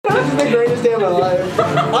is the greatest day of my life.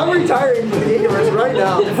 I'm retiring from the Geekiverse right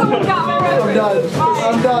now. Someone got my reference.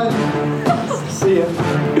 I'm done. See ya.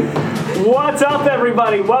 What's up,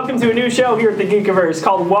 everybody? Welcome to a new show here at the Geekiverse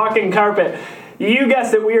called Walking Carpet. You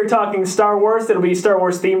guessed it, we are talking Star Wars. It'll be Star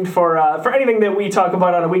Wars themed for anything that we talk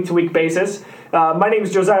about on a week-to-week basis. My name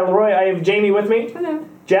is Josiah Leroy. I have Jamie with me. Hello.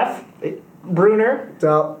 Jeff. Bruner. What's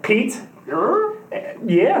up? Pete.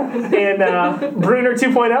 Yeah. And Bruner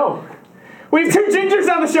 2.0. We have two gingers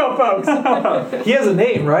on the show, folks. He has a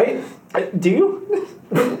name, right? Do you?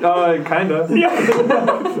 Kinda. Yeah.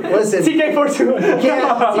 Listen, TK42. you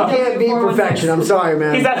can't be perfection. I'm sorry,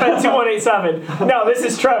 man. He's FN 2187. No, this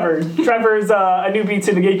is Trevor. Trevor's a newbie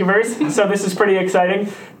to the Geekiverse, so this is pretty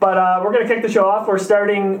exciting. But we're going to kick the show off. We're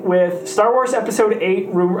starting with Star Wars Episode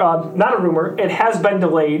 8. Not a rumor. It has been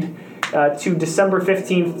delayed to December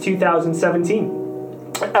 15th, 2017.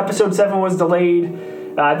 Episode 7 was delayed.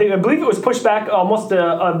 I believe it was pushed back almost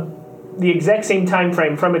the exact same time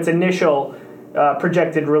frame from its initial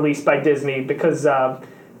projected release by Disney because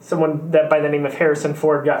someone that by the name of Harrison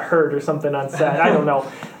Ford got hurt or something on set. I don't know.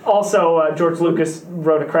 Also, George Lucas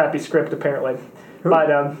wrote a crappy script apparently. But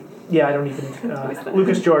yeah, I don't even.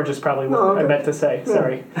 Lucas George is probably what I meant to say.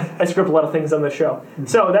 Sorry, I script a lot of things on the show.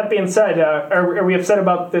 So that being said, are we upset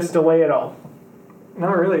about this delay at all?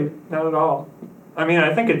 Not really. Not at all. I mean,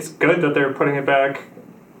 I think it's good that they're putting it back.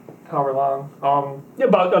 However long?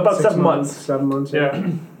 About 7 months. 7 months. Yeah.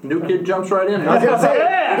 New kid jumps right in. I was gonna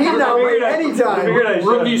say he's not waiting anytime.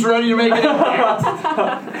 Rookie's ready to make it.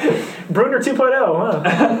 Bruner 2.0,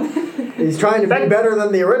 huh? He's trying to be better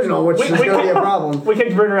than the original, which is going to be a problem. We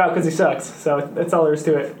kicked Bruner out because he sucks, so that's all there is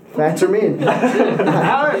to it. Facts are mean.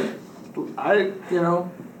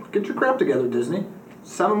 Get your crap together, Disney.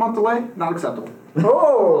 7 month delay, not acceptable.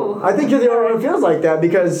 Oh, I think you're the only one who feels like that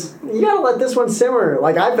because you gotta let this one simmer.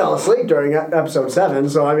 Like, I fell asleep during episode 7,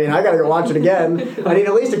 so I mean, I gotta go watch it again. I need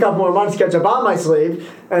at least a couple more months to catch up on my sleep,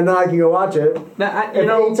 and then I can go watch it. Now,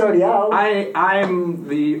 It's already out. I'm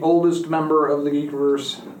the oldest member of the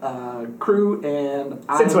Geekiverse crew, and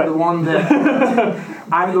I'm the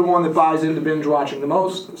one that buys into binge watching the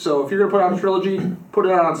most. So if you're gonna put on a trilogy, put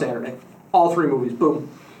it out on Saturday. All 3 movies, boom.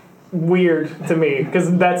 Weird to me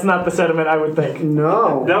because that's not the sentiment I would think.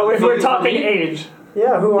 No. If we're talking age.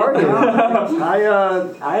 Yeah, who are you?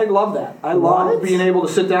 I love that. I love being able to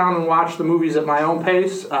sit down and watch the movies at my own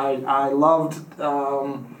pace. I loved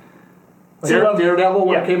Daredevil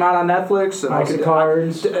when it came out on Netflix. And House of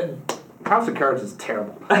Cards. House of Cards is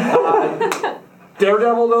terrible.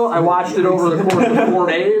 Daredevil, though, I watched it over the course of 4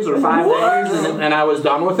 days or 5 days, and I was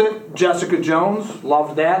done with it. Jessica Jones,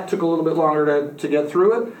 loved that. Took a little bit longer to get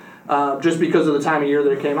through it, just because of the time of year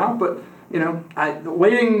that it came out. But,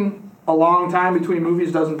 waiting a long time between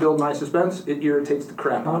movies doesn't build my suspense. It irritates the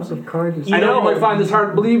crap out House of me. of Cards. I know you might find this hard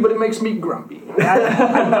to believe, but it makes me grumpy.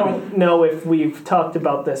 I don't know if we've talked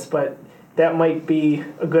about this, but that might be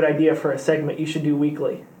a good idea for a segment you should do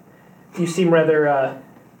weekly. You seem rather...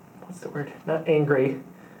 what's the word? Not angry.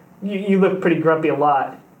 You look pretty grumpy a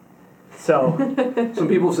lot. So. Some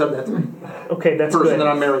people have said that to me. Okay, that's Person good. that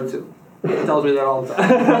I'm married to. He tells me that all the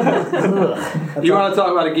time. You want to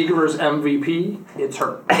talk about a Geekiverse MVP? It's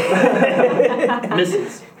her.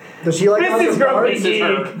 Mrs. Does she like House Mrs. of Grumpy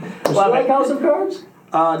Cards? Geek. Does she like House of Cards?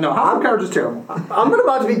 No, House of Cards is terrible. I'm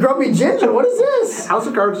about to be Grumpy Ginger. What is this? House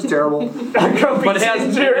of Cards is terrible. But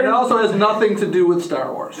it also has nothing to do with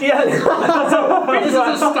Star Wars. Yes. This is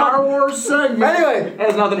a Star Wars segment. Anyway. It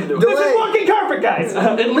has nothing to do with it. This is Walking Carpet, guys.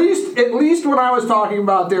 At least when I was talking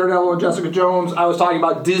about Daredevil and Jessica Jones, I was talking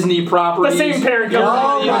about Disney properties. The same parent Oh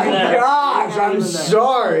company. my gosh, I'm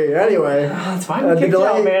sorry. Anyway. That's fine. We kicked you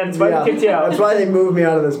out, man. That's why we kicked you out. That's why they moved me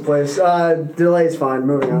out of this place. Delay's fine.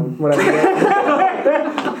 Moving on. Whatever.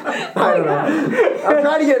 I don't know. I'm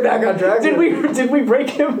trying to get back on track. Did we break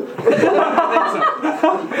him? You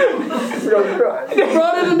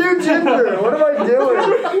brought in a new ginger. What am I doing?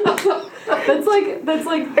 That's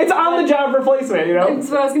like It's on the job replacement, you know? That's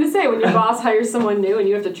what I was gonna say. When your boss hires someone new and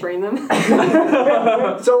you have to train them.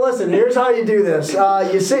 So listen, here's how you do this.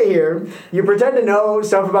 You sit here, you pretend to know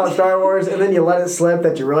stuff about Star Wars, and then you let it slip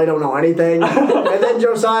that you really don't know anything. And then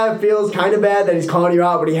Josiah feels kind of bad that he's calling you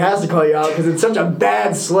out, but he has to call you out because it's such a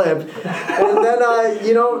bad slip. And then,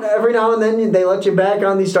 every now and then they let you back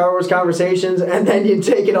on these Star Wars conversations, and then you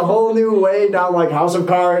take it a whole new way down like House of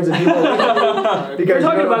Cards, and people We're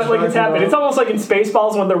talking about it like it's happening. It's almost like in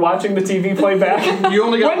Spaceballs when they're watching the TV play back. You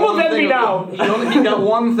only got when will that be now? You got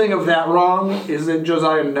one thing of that wrong, is that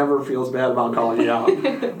Josiah never feels bad about calling you out.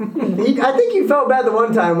 I think you felt bad the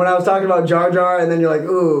one time when I was talking about Jar Jar, and then you're like,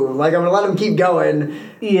 ooh, like I'm going to let him keep going.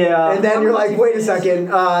 Yeah. And then you're like, wait a second,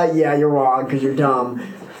 yeah, you're wrong because you're dumb.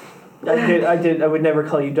 I did. I would never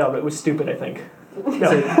call you dumb. It was stupid, I think.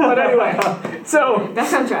 No. But anyway, so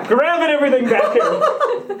Back on track. grabbing everything back here.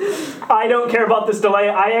 I don't care about this delay.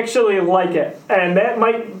 I actually like it, and that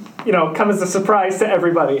might, come as a surprise to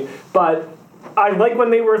everybody. But I like when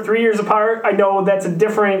they were 3 years apart. I know that's a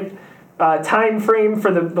different time frame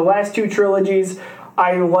for the last two trilogies.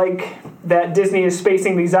 I like that Disney is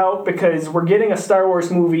spacing these out because we're getting a Star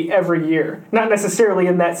Wars movie every year. Not necessarily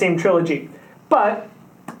in that same trilogy, but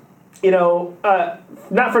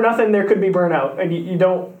not for nothing, there could be burnout, and you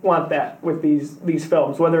don't want that with these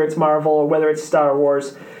films, whether it's Marvel or whether it's Star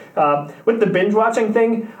Wars. With the binge watching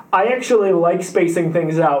thing, I actually like spacing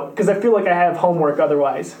things out because I feel like I have homework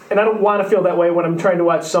otherwise, and I don't want to feel that way when I'm trying to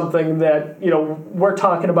watch something that we're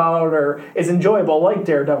talking about or is enjoyable, like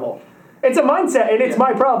Daredevil. It's a mindset, and it's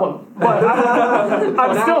my problem, but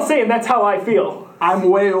I'm still saying that's how I feel. I'm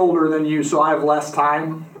way older than you, so I have less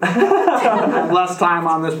time. I have less time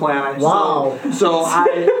on this planet. Wow. So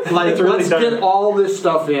let's get all this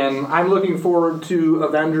stuff in. I'm looking forward to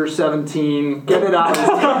Avengers 17. Get it out as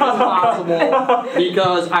quick as possible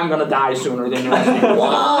because I'm gonna die sooner than the rest of you.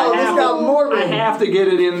 Wow, this got morbid. I have to get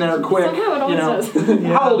it in there quick. Somehow it always does.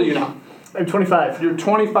 How old are you now? I'm 25. You're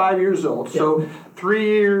 25 years old. So 3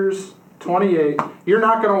 years, 28. You're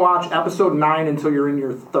not gonna watch episode 9 until you're in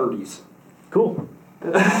your 30s. Cool.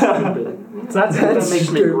 Stupid. That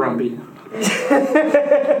Makes me grumpy.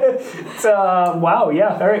 Wow,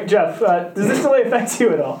 yeah. All right, Jeff, does this delay affect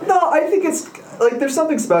you at all? No, I think it's like there's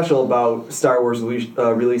something special about Star Wars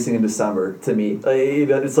releasing in December to me.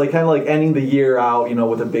 It's like kind of like ending the year out,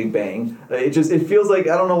 with a big bang. It feels like,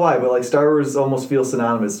 I don't know why, but like Star Wars almost feels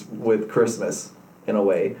synonymous with Christmas in a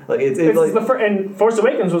way. Like it's like, and Force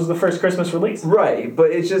Awakens was the first Christmas release. Right,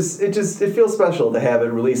 but it feels special to have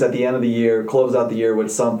it released at the end of the year, close out the year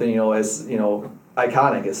with something as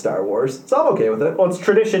iconic as Star Wars. So I'm okay with it. Well, it's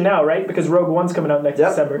tradition now, right? Because Rogue One's coming out next Yep.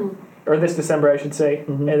 December, or this December, I should say,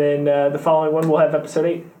 and then the following one we'll have Episode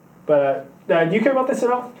 8. But do you care about this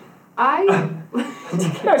at all?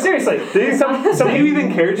 No, seriously. Do you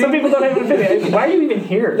even care, Gene? Some people don't have an opinion. Why are you even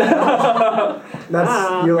here?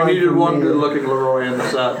 That's your We life needed for one me. good-looking Leroy in the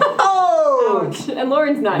set. Oh! Ouch. And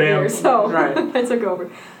Lauren's not Bam. here, so Right. I took over.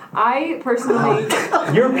 I personally,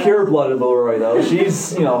 You're pure-blooded, Leroy, though.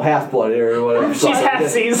 She's, half-blooded or whatever. She's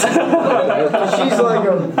half-seas. She's like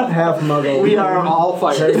a half muggle. We are all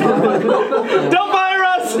fighters. Don't fire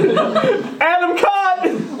us! Adam, cut!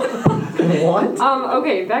 What?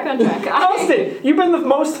 okay, back on track. Austin, you've been the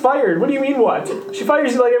most fired. What do you mean, what? She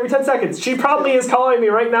fires you like every 10 seconds. She probably is calling me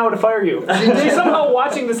right now to fire you. She's somehow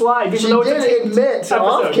watching this live, even She though it's a did taped admit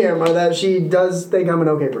off episode. camera that she does think I'm an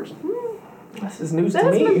okay person. This is news That to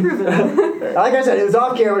has been me. proven. Like I said, it was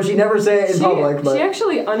off camera. She never say it in public, but She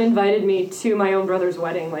actually uninvited me to my own brother's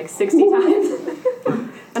wedding like 60 times.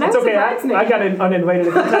 And It's I was okay, I got uninvited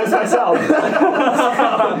a few times myself.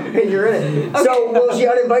 hey, you're in it. So, will she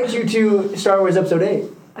uninvite you to Star Wars Episode 8?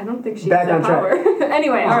 I don't think she Back has that on track. power.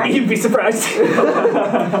 Anyway, all right. You'd be surprised. She's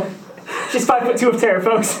 5'2" of terror,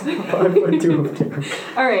 folks. 5'2" of terror.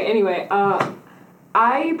 All right, anyway,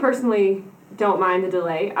 I personally don't mind the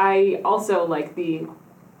delay. I also like the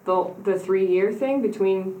 3-year thing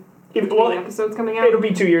between episodes coming out. It'll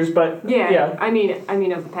be 2 years, but yeah. I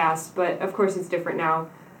mean of the past, but of course it's different now.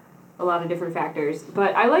 A lot of different factors,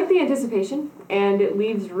 but I like the anticipation, and it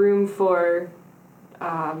leaves room for,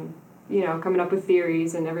 coming up with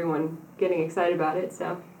theories and everyone getting excited about it.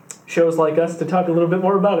 So shows like us to talk a little bit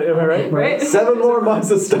more about it. Am I right? right. 7 more months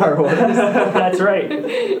of Star Wars. That's right.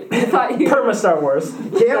 Perma Star Wars.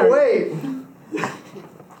 Can't wait.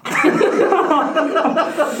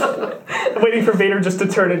 I'm waiting for Vader just to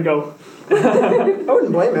turn and go. I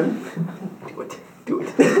wouldn't blame him. Do it.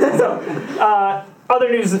 So, other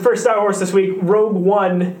news, the first Star Wars this week, Rogue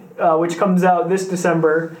One, which comes out this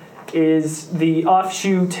December, is the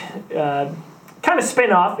offshoot, kind of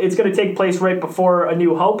spin-off. It's going to take place right before A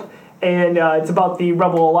New Hope, and it's about the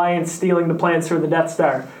Rebel Alliance stealing the plans for the Death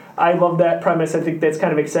Star. I love that premise. I think that's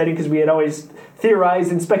kind of exciting because we had always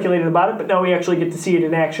theorized and speculated about it, but now we actually get to see it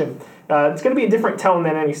in action. It's going to be a different tone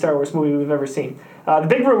than any Star Wars movie we've ever seen. The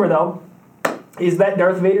big rumor, though, is that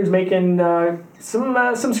Darth Vader's making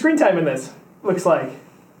some screen time in this, looks like.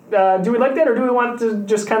 Do we like that, or do we want it to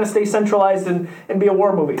just kind of stay centralized and be a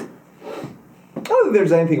war movie? I don't think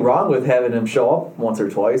there's anything wrong with having him show up once or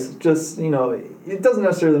twice. Just, it doesn't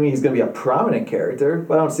necessarily mean he's going to be a prominent character,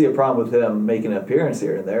 but I don't see a problem with him making an appearance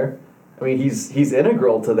here and there. I mean, he's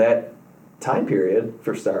integral to that time period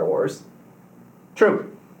for Star Wars.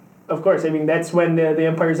 True. Of course. I mean, that's when the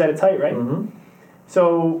Empire's at its height, right? Mm-hmm.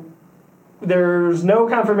 So there's no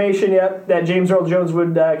confirmation yet that James Earl Jones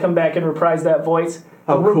would come back and reprise that voice.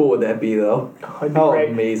 How cool would that be, though? It'd be How great.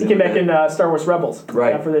 amazing He came would back in Star Wars Rebels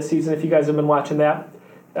Right. for this season, if you guys have been watching that.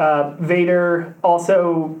 Vader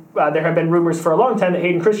also, there have been rumors for a long time that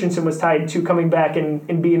Hayden Christensen was tied to coming back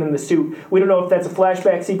and being in the suit. We don't know if that's a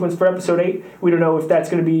flashback sequence for Episode 8. We don't know if that's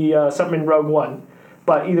going to be something in Rogue One.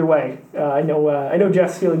 But either way, I know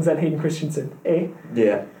Jeff's feelings on Hayden Christensen. Eh?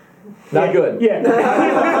 Yeah. Not good. Yeah.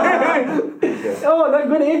 Oh, not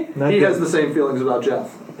good, eh? Not He good. has the same feelings about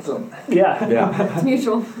Jeff. So Yeah. Yeah. It's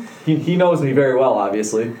mutual. He knows me very well,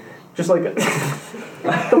 obviously. Just like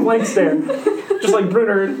the blank stare. Just like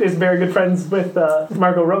Bruner is very good friends with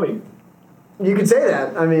Margot Robbie. You could say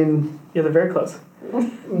that. I mean, Yeah, they're very close.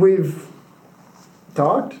 we've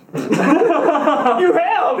talked. You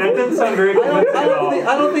have! That didn't sound very convincing at all.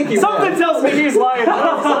 I don't think you Something tells me he's lying.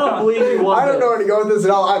 I don't believe you I don't know where to go with this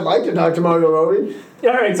at all. I'd like to talk to Margot Robbie.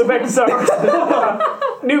 All right, so back to Star Wars.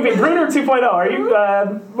 Newbie, Bruner 2.0. Are you?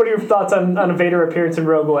 What are your thoughts on a Vader appearance in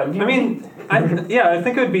Rogue One? I mean, I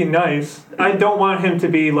think it would be nice. I don't want him to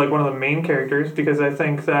be like one of the main characters because I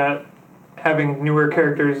think that having newer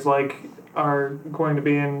characters like are going to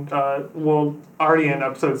be in, already in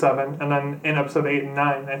Episode 7 and then in Episode 8 and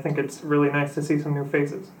 9. I think it's really nice to see some new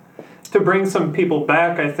faces. To bring some people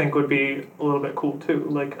back, I think would be a little bit cool too.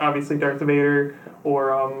 Like obviously Darth Vader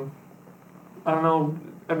or I don't know.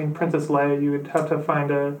 I mean, Princess Leia. You would have to find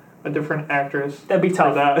a different actress. That'd be For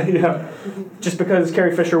tough. that, yeah. Just because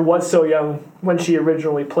Carrie Fisher was so young when she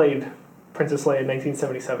originally played Princess Leia in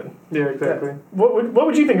 1977. Yeah, exactly. What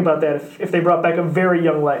would you think about that if they brought back a very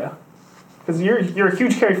young Leia? Because you're a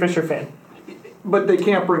huge Carrie Fisher fan. But they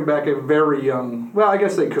can't bring back a very young. Well, I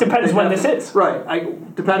guess they could. Depends They'd when have this is.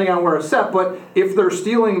 Right. Depending on where it's set. But if they're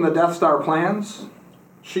stealing the Death Star plans,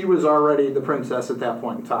 she was already the princess at that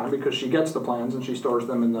point in time because she gets the plans and she stores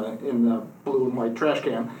them in the blue and white trash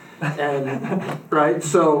can. And right.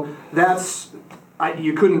 So that's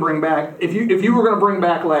you couldn't bring back if you were going to bring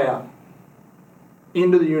back Leia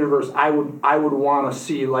into the universe. I would want to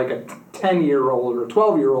see like a 10-year-old or a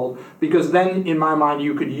 12-year-old because then in my mind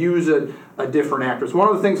you could use a different actress. One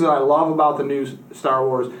of the things that I love about the new Star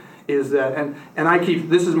Wars is that and I keep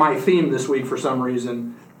this is my theme this week for some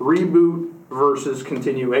reason, reboot versus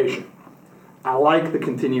continuation. I like the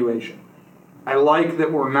continuation. I like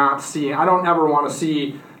that we're not seeing I don't ever want to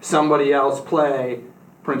see somebody else play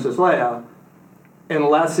Princess Leia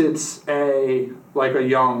unless it's a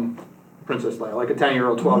young Princess Leia, like a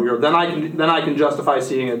 10-year-old, 12-year-old. Then I can justify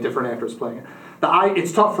seeing a different actress playing it.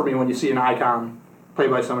 It's tough for me when you see an icon played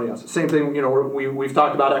by somebody else. Same thing, we've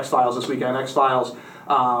talked about X-Files this weekend. X-Files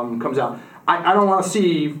comes out. I don't want to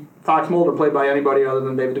see Fox Mulder played by anybody other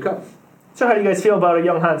than David Duchovny. So how do you guys feel about a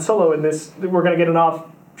young Han Solo in this? We're going to get an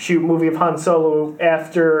offshoot movie of Han Solo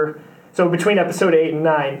between Episode 8 and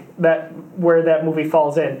 9, where that movie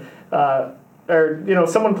falls in. Or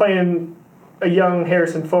someone playing a young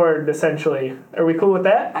Harrison Ford, essentially. Are we cool with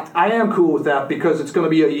that? I am cool with that because it's going to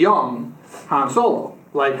be a young Han Solo.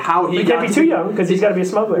 Like how he can't be too young because he's got to be a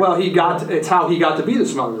smuggler. Well, it's how he got to be the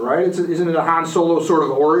smuggler, right? Isn't it a Han Solo sort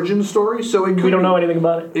of origin story? So we don't know anything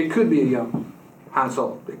about it. It could be a young Han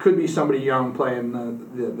Solo. It could be somebody young playing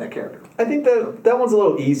that character. I think that one's a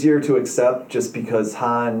little easier to accept just because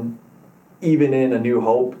Han, even in A New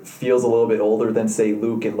Hope, feels a little bit older than, say,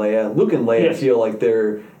 Luke and Leia. Luke and Leia feel like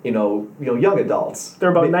they're, young adults.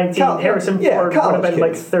 They're about 19. Harrison Ford would have been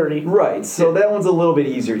like 30. Right, so that one's a little bit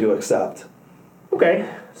easier to accept.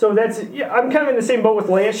 Okay, so I'm kind of in the same boat with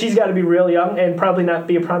Leia. She's got to be real young and probably not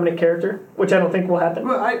be a prominent character, which I don't think will happen.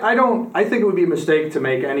 Well, I think it would be a mistake to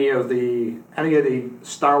make any of the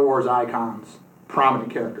Star Wars icons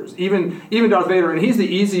prominent characters. Even Darth Vader, and he's the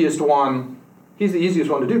easiest one. He's the easiest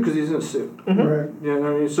one to do because he's in a suit. Mm-hmm. Right. You know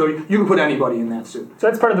what I mean? So you can put anybody in that suit. So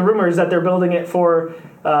that's part of the rumor is that they're building it for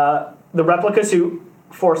the replica suit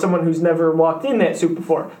for someone who's never walked in that suit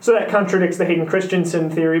before. So that contradicts the Hayden Christensen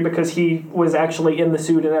theory because he was actually in the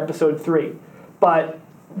suit in Episode 3. But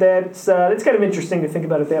that's kind of interesting to think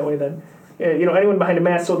about it that way then. Anyone behind a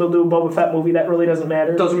mask, so they'll do a Boba Fett movie, that really doesn't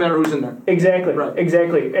matter. Doesn't matter who's in there. Exactly, Right.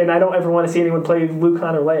 Exactly. And I don't ever want to see anyone play Luke,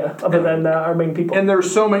 Han, or Leia other than our main people. And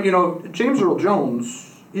there's so many, James Earl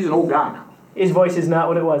Jones, he's an old guy now. His voice is not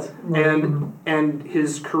what it was. And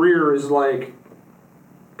his career is like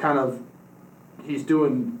kind of he's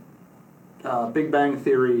doing Big Bang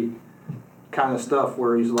Theory kind of stuff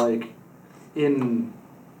where he's like in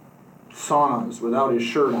saunas without his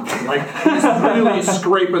shirt on. Like he's really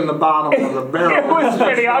scraping the bottom of the barrel. It was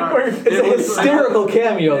pretty awkward. It's a hysterical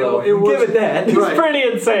cameo, though. Give it that. He's pretty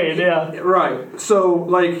insane, yeah. Right. So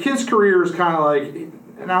like his career is kind of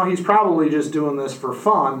like now he's probably just doing this for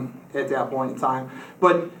fun at that point in time.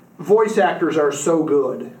 But voice actors are so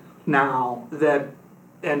good now that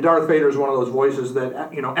and Darth Vader is one of those voices that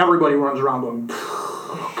everybody runs around going.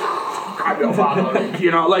 I don't follow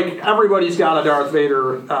it. Like everybody's got a Darth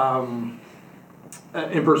Vader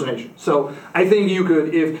impersonation. So I think you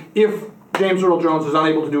could, if James Earl Jones is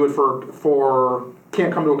unable to do it for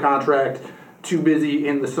can't come to a contract, too busy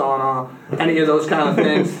in the sauna, any of those kind of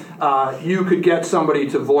things, you could get somebody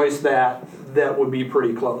to voice that would be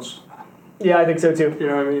pretty close. Yeah, I think so too. You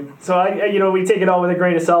know what I mean? So we take it all with a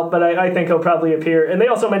grain of salt, but I think he'll probably appear. And they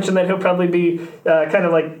also mentioned that he'll probably be kind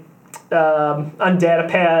of like on data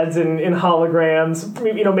pads and in holograms.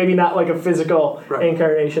 Maybe not like a physical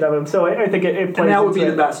incarnation of him. So I think it plays. And that would be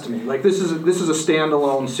the best to me. Like this is a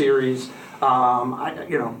standalone series.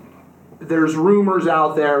 There's rumors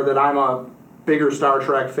out there that I'm a bigger Star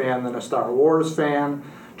Trek fan than a Star Wars fan.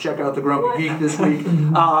 Check out the Grumpy Geek this week.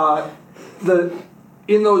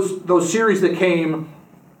 In those series that came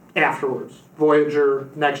afterwards, Voyager,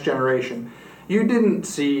 Next Generation, you didn't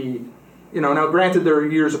see, now granted they're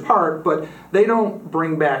years apart, but they don't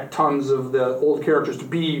bring back tons of the old characters to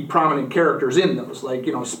be prominent characters in those. Like,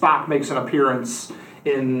 Spock makes an appearance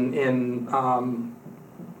in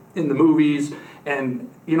the movies, and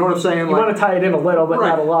you know what I'm saying? You want to tie it in a little, but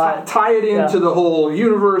not a lot. Tie it into the whole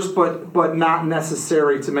universe, but not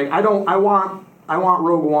necessary to make. I want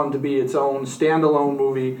Rogue One to be its own standalone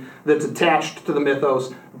movie that's attached to the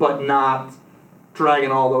mythos, but not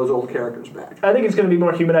dragging all those old characters back. I think it's going to be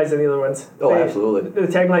more humanized than the other ones. Oh, absolutely. The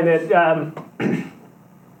tagline that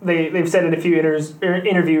they've said in a few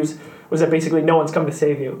interviews was that basically no one's come to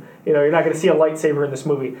save you. You're not going to see a lightsaber in this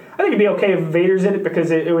movie. I think it'd be okay if Vader's in it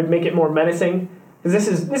because it would make it more menacing.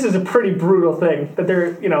 Because this is a pretty brutal thing that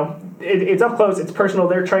they're it's up close, it's personal.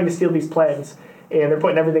 They're trying to steal these plans, and they're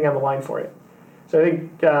putting everything on the line for it. So I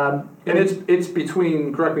think, and it's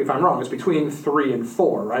between. Correct me if I'm wrong. It's between 3 and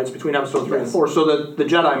 4, right? It's between episode 3 and 4. So the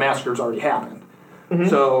Jedi Massacre's already happened. Mm-hmm.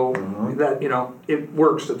 So that it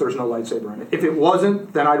works that there's no lightsaber in it. If it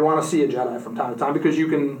wasn't, then I'd want to see a Jedi from time to time because you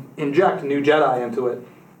can inject new Jedi into it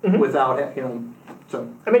without So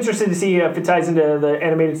I'm interested to see if it ties into the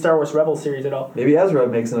animated Star Wars Rebels series at all. Maybe Ezra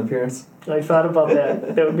makes an appearance. I thought about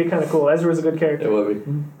that. That would be kind of cool. Ezra's a good character. It would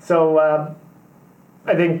be. So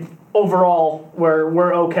I think overall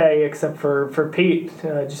we're okay, except for Pete.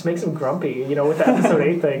 Just makes him grumpy, with the episode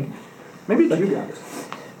 8 thing. Maybe it's you guys.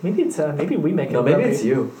 Maybe it's maybe we make it. No, maybe grumpy. it's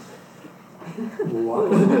you. Wow.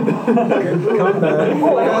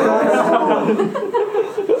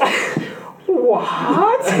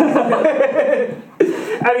 What?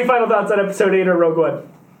 Any final thoughts on episode 8 or Rogue One?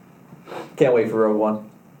 Can't wait for Rogue One.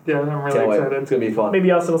 Yeah, I'm really Can't wait. excited. It's going to be fun. Maybe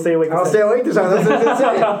Austin will stay awake. I'll stay awake this time. That's what I was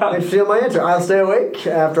going to say. Thanks for stealing my answer. I'll stay awake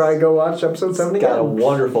after I go watch episode 7 again. Got a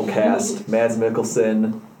wonderful cast. Mads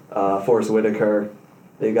Mikkelsen, Forrest Whitaker.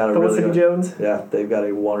 They got a Felicity really Jones. Yeah, they've got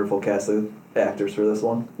a wonderful cast of actors for this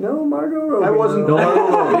one. No, Margot Robbie. I wasn't. No,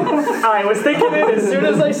 Margot Robbie. I was thinking it as soon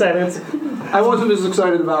as I said it. I wasn't as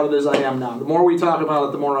excited about it as I am now. The more we talk about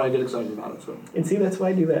it, the more I get excited about it. So. And see, that's why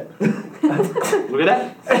I do that. Look at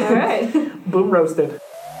that. All right. Boom roasted.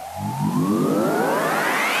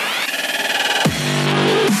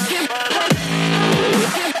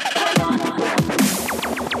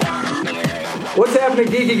 What's happening,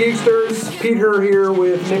 Geeky Geeksters? Peter here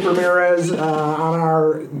with Nick Ramirez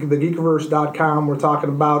on the Geekiverse.com. We're talking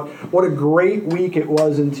about what a great week it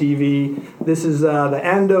was in TV. This is the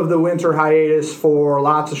end of the winter hiatus for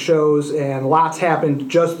lots of shows, and lots happened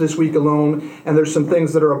just this week alone, and there's some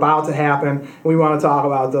things that are about to happen. We want to talk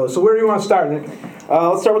about those. So where do you want to start, Nick?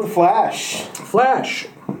 Let's start with the Flash. Flash.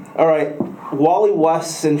 All right, Wally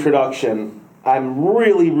West's introduction. I'm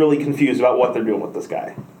really, really confused about what they're doing with this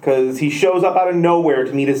guy. Because he shows up out of nowhere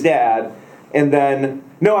to meet his dad, and then,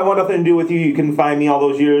 no, I want nothing to do with you. You couldn't find me all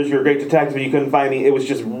those years. You're a great detective, but you couldn't find me. It was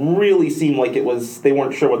just really seemed like they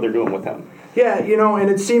weren't sure what they're doing with him. Yeah, and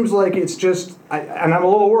it seems like it's just, and I'm a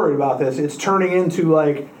little worried about this, it's turning into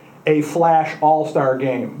like a Flash all-star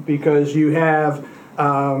game. Because you have,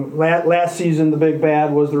 last season the big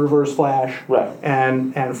bad was the Reverse Flash. Right.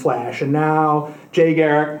 And Flash. And now Jay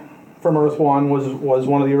Garrick from Earth 1 was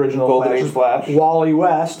one of the original Golden Flashes. Age Flash. Wally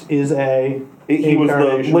West is He was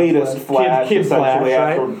the latest Flash, Kid essentially,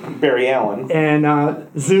 Flash, after right? Barry Allen. And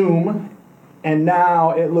Zoom, and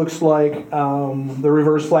now it looks like the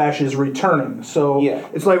Reverse Flash is returning. So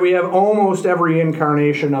It's like we have almost every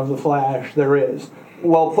incarnation of the Flash there is.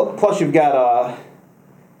 Well, plus you've got,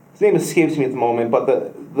 his name escapes me at the moment, but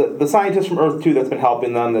the scientist from Earth 2 that's been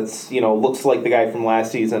helping them, that's, looks like the guy from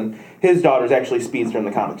last season, his daughter's actually Speedster in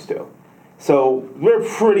the comics too. So we're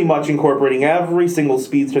pretty much incorporating every single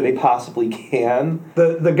speedster they possibly can.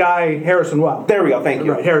 The guy, Harrison Wells. There we go, thank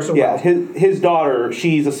you. Right, Harrison Wells. Yeah, Wells. his daughter,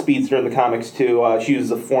 she's a speedster in the comics too. She uses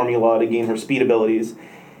a formula to gain her speed abilities.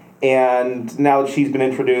 And now that she's been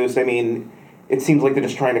introduced, I mean, it seems like they're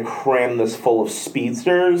just trying to cram this full of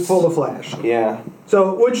speedsters. Full of Flash. Yeah.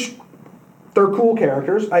 So, which, they're cool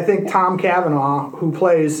characters. I think Tom Cavanaugh, who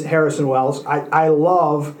plays Harrison Wells, I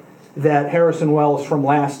love that Harrison Wells from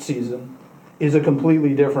last season is a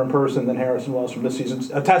completely different person than Harrison Wells from this season.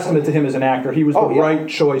 It's a testament to him as an actor. He was the right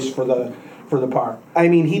choice for the part. I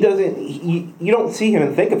mean, he doesn't. You don't see him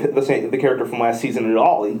and think of the character from last season at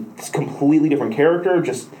all. He's a completely different character,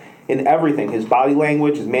 just in everything. His body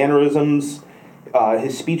language, his mannerisms,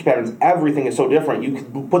 his speech patterns, everything is so different. You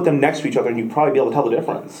could put them next to each other and you'd probably be able to tell the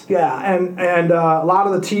difference. Yeah, and a lot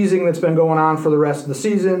of the teasing that's been going on for the rest of the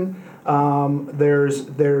season. There's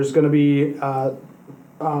going to be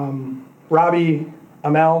Robbie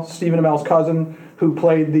Amell, Stephen Amell's cousin, who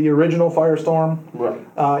played the original Firestorm, right.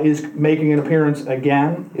 Is making an appearance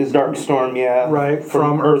again. Is Darkstorm, yeah. Right,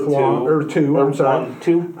 from Earth 2. I'm sorry. 1,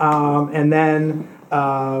 2. And then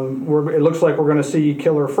it looks like we're going to see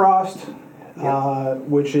Killer Frost,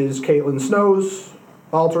 which is Caitlin Snow's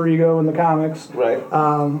alter ego in the comics. Right.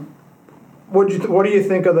 What do you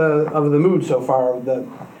think of the mood so far?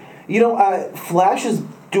 Flash is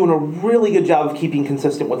doing a really good job of keeping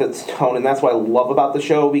consistent with its tone, and that's what I love about the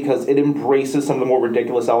show, because it embraces some of the more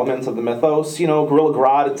ridiculous elements of the mythos. Gorilla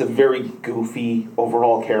Grodd, it's a very goofy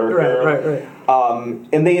overall character. Right.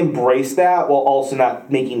 And they embrace that while also not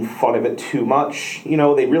making fun of it too much.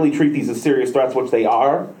 They really treat these as serious threats, which they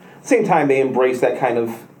are. At the same time, they embrace that kind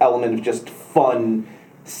of element of just fun,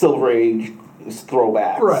 Silver Age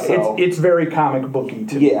throwback. Right. So. It's very comic booky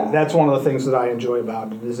to me. Yeah. That's one of the things that I enjoy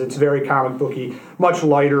about it, is it's very comic booky, much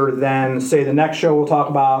lighter than, say, the next show we'll talk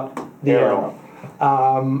about, The Arrow.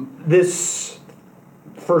 This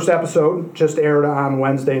first episode just aired on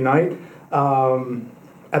Wednesday night.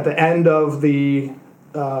 At the end of the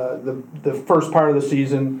first part of the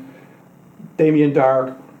season, Damien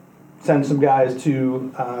Dark sends some guys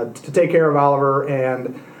to take care of Oliver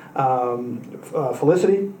and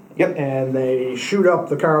Felicity. Yep. And they shoot up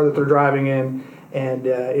the car that they're driving in, and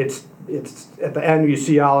it's at the end you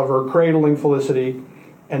see Oliver cradling Felicity,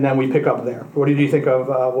 and then we pick up there. What did you think of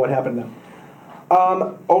what happened then?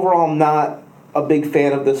 Overall, I'm not a big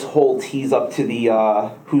fan of this whole tease up to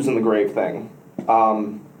the who's in the grave thing.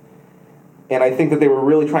 And I think that they were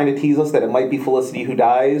really trying to tease us that it might be Felicity who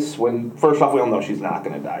dies, when first off, we all know she's not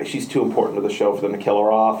going to die. She's too important to the show for them to kill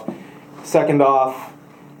her off. Second off,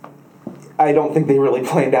 I don't think they really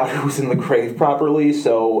planned out who's in the grave properly,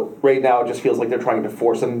 so right now it just feels like they're trying to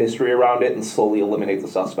force a mystery around it and slowly eliminate the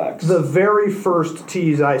suspects. The very first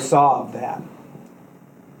tease I saw of that,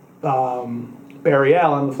 Barry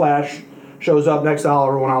Allen, the Flash, shows up next to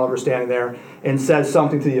Oliver when Oliver's standing there and says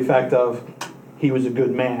something to the effect of, he was a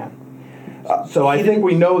good man. So I think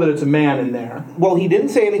we know that it's a man in there. Well, he didn't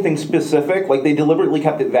say anything specific. Like, they deliberately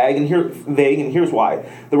kept it vague, and here's why.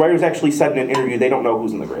 The writers actually said in an interview they don't know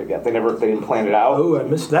who's in the grave yet. They didn't plan it out. Oh, I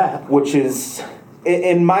missed that. Which is,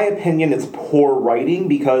 in my opinion, it's poor writing,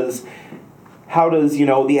 because how does,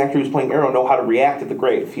 the actor who's playing Arrow know how to react at the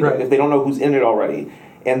grave if they don't know who's in it already?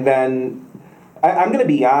 And then, I'm going to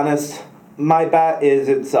be honest, my bet is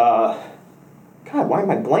it's... God, why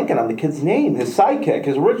am I blanking on the kid's name? His sidekick,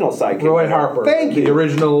 his original sidekick. Roy Harper. Thank you. The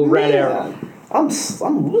original Red Arrow. I'm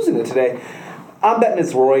losing it today. I'm betting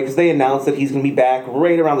it's Roy, because they announced that he's going to be back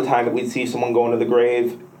right around the time that we'd see someone go into the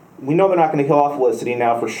grave. We know they're not going to kill off Felicity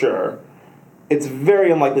now for sure. It's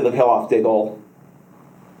very unlikely they'll kill off Diggle.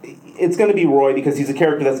 It's going to be Roy, because he's a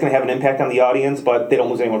character that's going to have an impact on the audience, but they don't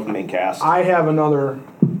lose anyone from the main cast. I have another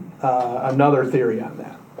theory on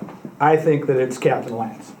that. I think that it's Captain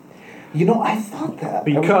Lance. I thought that.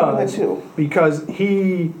 Because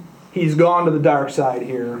he's gone to the dark side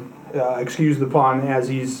here. Excuse the pun, as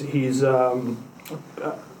he's hanging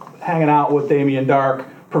out with Damien Dark,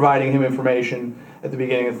 providing him information at the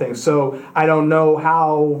beginning of things. So I don't know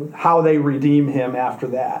how they redeem him after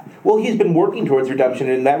that. Well, he's been working towards redemption,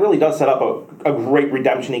 and that really does set up a great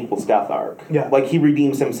redemption equals death arc. Yeah. Like, he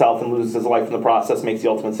redeems himself and loses his life in the process, makes the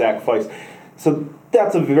ultimate sacrifice. So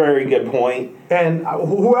that's a very good point. And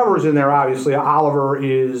whoever's in there, obviously, Oliver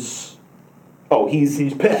is... Oh, he's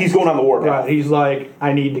pissed. He's going on the warpath. Right, he's like,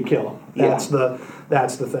 I need to kill him. That's the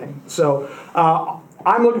thing. So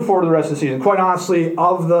I'm looking forward to the rest of the season. Quite honestly,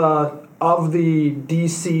 of the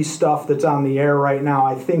DC stuff that's on the air right now,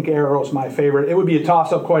 I think Arrow's my favorite. It would be a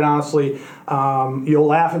toss-up, quite honestly. You'll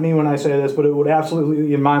laugh at me when I say this, but it would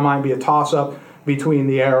absolutely, in my mind, be a toss-up between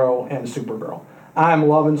the Arrow and Supergirl. I'm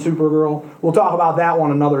loving Supergirl. We'll talk about that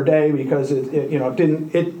one another day because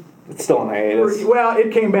It's still on hiatus. well,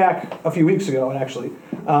 it came back a few weeks ago, actually.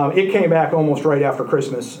 It came back almost right after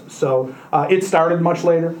Christmas. So it started much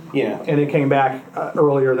later. Yeah. And it came back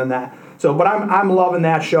earlier than that. So, but I'm loving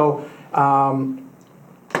that show.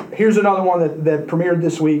 Here's another one that premiered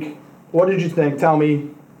this week. What did you think? Tell me,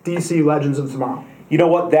 DC Legends of Tomorrow. You know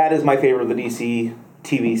what? That is my favorite of the DC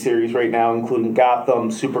TV series right now, including Gotham,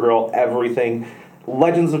 Supergirl, everything.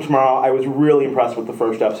 Legends of Tomorrow, I was really impressed with the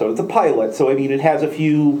first episode. It's a pilot, so I mean, it has a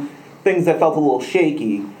few things that felt a little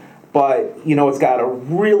shaky, but, you know, it's got a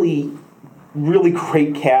really, really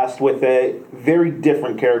great cast with it, very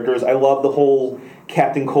different characters. I love the whole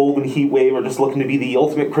Captain Cold and Heatwave are just looking to be the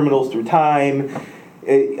ultimate criminals through time.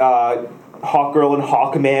 Hawkgirl and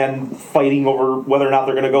Hawkman fighting over whether or not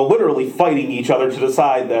they're going to go literally fighting each other to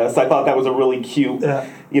decide this. I thought that was a really cute,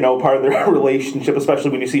 part of their relationship, especially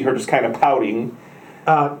when you see her just kind of pouting.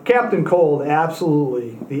 Captain Cold,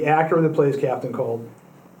 absolutely. The actor that plays Captain Cold,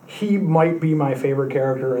 he might be my favorite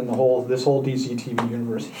character in this whole DC TV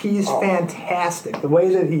universe. He's fantastic. The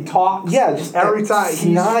way that he talks, just every time.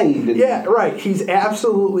 Right. He's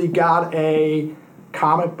absolutely got a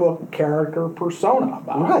comic book character persona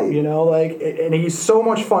about him, and he's so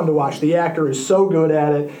much fun to watch. The actor is so good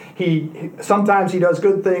at it. He sometimes he does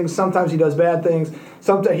good things, sometimes he does bad things.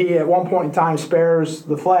 Sometimes he at one point in time spares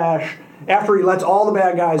the Flash after he lets all the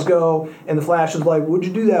bad guys go, and the Flash is like, "What'd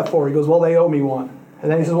you do that for?" He goes, "Well, they owe me one." And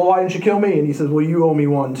then he says, "Well, why didn't you kill me?" And he says, "Well, you owe me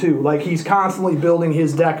one too." Like, he's constantly building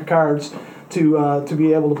his deck of cards to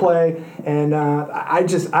be able to play, and I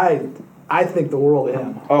think the world of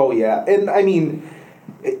him. Oh yeah, and I mean,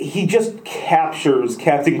 he just captures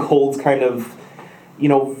Captain Cold's kind of,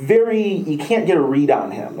 you can't get a read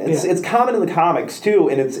on him. It's common in the comics too,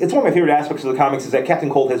 and it's one of my favorite aspects of the comics is that Captain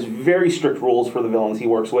Cold has very strict rules for the villains he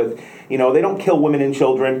works with. They don't kill women and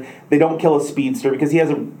children. They don't kill a speedster because he has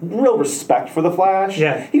a real respect for the Flash.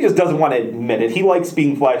 Yeah. He just doesn't want to admit it. He likes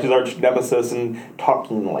being Flash's arch nemesis and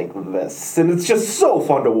talking like this, and it's just so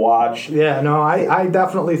fun to watch. Yeah, no, I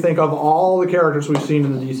definitely think of all the characters we've seen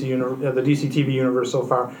in the DC TV universe so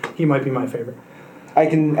far, he might be my favorite. I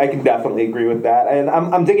can definitely agree with that, and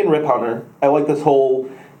I'm digging Rip Hunter. I like this whole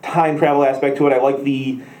time travel aspect to it. I like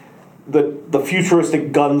the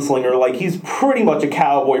futuristic gunslinger. Like, he's pretty much a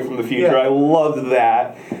cowboy from the future. Yeah. I loved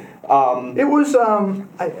that. It was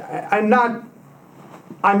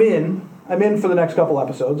I'm in for the next couple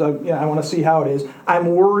episodes. I want to see how it is.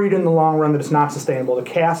 I'm worried in the long run that it's not sustainable. The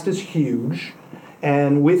cast is huge,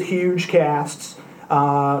 and with huge casts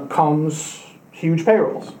comes huge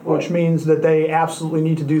payrolls, which means that they absolutely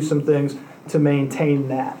need to do some things to maintain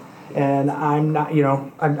that. And I'm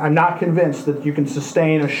not convinced that you can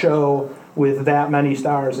sustain a show with that many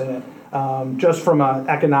stars in it, just from an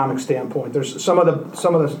economic standpoint. There's some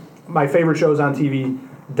of my favorite shows on TV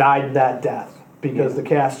died that death because the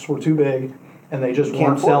casts were too big and they just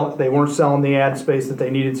weren't selling the ad space that they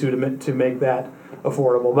needed to make that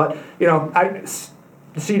affordable. But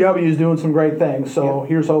the CW is doing some great things, so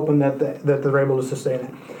here's hoping that they're able to sustain it.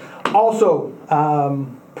 Also,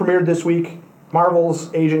 premiered this week,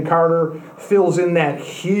 Marvel's Agent Carter fills in that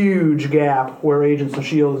huge gap where Agents of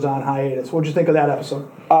S.H.I.E.L.D. is on hiatus. What'd you think of that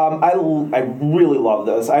episode? I really love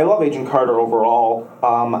this. I love Agent Carter overall.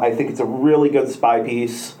 I think it's a really good spy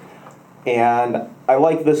piece, and I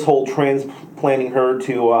like this whole transplanting her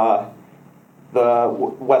to the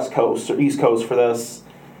West Coast or East Coast for this.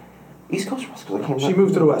 East Coast or West Coast? I can't remember. She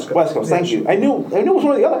moved to the West Coast. West Coast, thank you. I knew it was one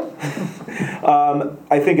or the other.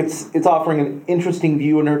 I think it's offering an interesting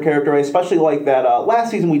view in her character. I especially like that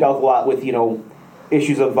last season we dealt a lot with,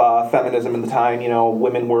 issues of feminism in the time.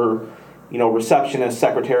 Women were, receptionists,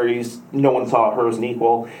 secretaries. No one saw her as an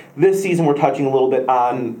equal. This season we're touching a little bit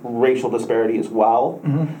on racial disparity as well,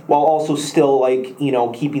 while also still,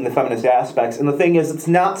 keeping the feminist aspects. And the thing is, it's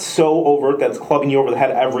not so overt that it's clubbing you over the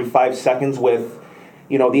head every 5 seconds with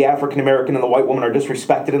the African-American and the white woman are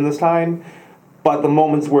disrespected in this time, but the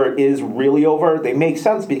moments where it is really over, they make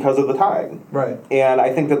sense because of the time. Right. And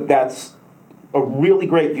I think that that's a really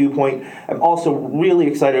great viewpoint. I'm also really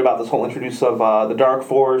excited about this whole introduce of the Dark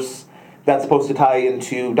Force. That's supposed to tie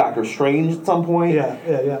into Doctor Strange at some point. Yeah.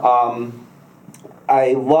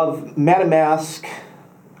 I love Madame Mask,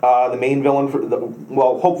 the main villain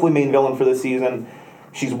hopefully main villain for this season.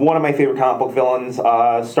 She's one of my favorite comic book villains.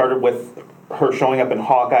 Started with her showing up in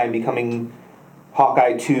Hawkeye and becoming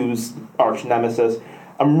Hawkeye 2's arch nemesis.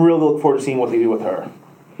 I'm really looking forward to seeing what they do with her.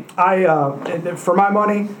 For my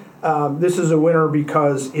money, this is a winner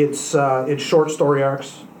because it's short story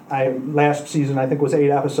arcs. Last season I think was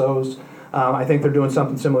 8 episodes. I think they're doing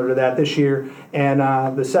something similar to that this year. And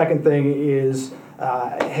the second thing is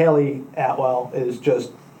Haley Atwell is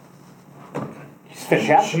just... She's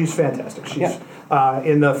fantastic. She's fantastic. She's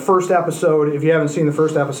in the first episode, if you haven't seen the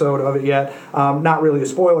first episode of it yet, not really a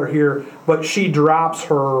spoiler here, but she drops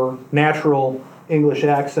her natural English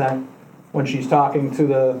accent when she's talking to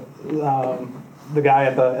the guy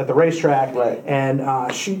at the racetrack, right.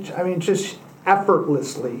 And she just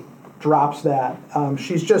effortlessly drops that.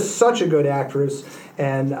 She's just such a good actress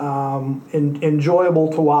and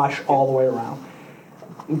enjoyable to watch all the way around.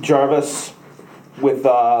 Jarvis with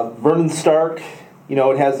Vernon Stark,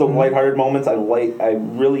 it has those lighthearted moments. I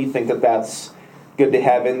really think that's good to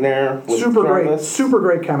have in there. With Super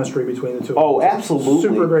great chemistry between the two. Oh, absolutely.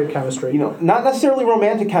 Super great chemistry. Not necessarily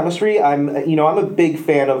romantic chemistry. I'm a big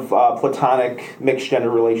fan of platonic mixed gender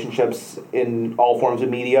relationships in all forms of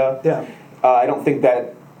media. Yeah. I don't think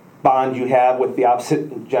that bond you have with the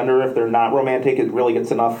opposite gender, if they're not romantic, it really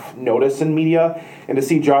gets enough notice in media. And to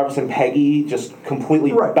see Jarvis and Peggy just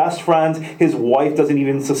completely best friends, his wife doesn't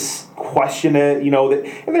even question it,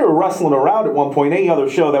 and they were wrestling around at one point. Any other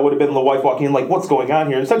show, that would have been the wife walking in like, what's going on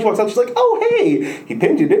here? And instead she walks out, she's like, oh, hey, he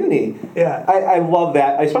pinned you, didn't he? Yeah. I love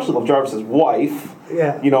that. I especially love Jarvis's wife.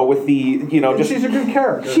 Yeah. With the, just... She's a good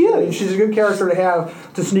character. She is. She's a good character to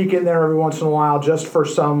have to sneak in there every once in a while just for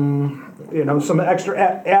some... some extra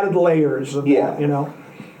added layers of that,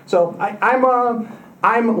 So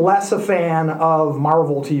I'm less a fan of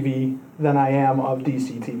Marvel TV than I am of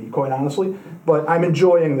DC TV, quite honestly. But I'm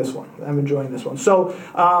enjoying this one. So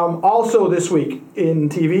also this week in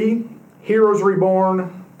TV, Heroes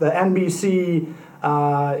Reborn, the NBC.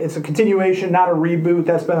 It's a continuation, not a reboot.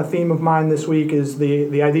 That's been a theme of mine this week. Is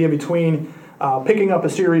the idea between picking up a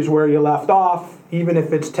series where you left off, even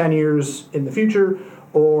if it's 10 years in the future,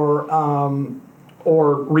 or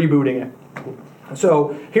rebooting it.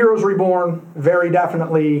 So Heroes Reborn, very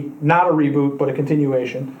definitely not a reboot, but a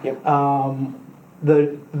continuation. Yep.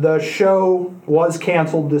 The show was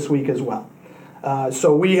canceled this week as well.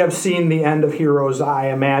 So we have seen the end of Heroes, I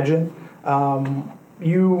imagine.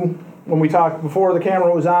 When we talked before the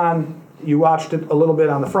camera was on, you watched it a little bit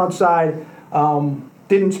on the front side.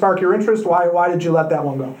 Didn't spark your interest? Why did you let that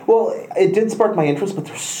one go? Well, it did spark my interest, but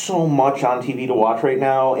there's so much on TV to watch right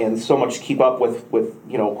now, and so much to keep up with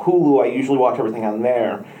Hulu. I usually watch everything on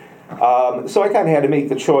there, so I kind of had to make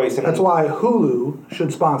the choice. And that's why Hulu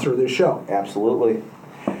should sponsor this show. Absolutely.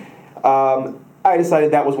 I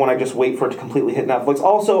decided that was when I just wait for it to completely hit Netflix.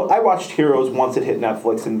 Also, I watched Heroes once it hit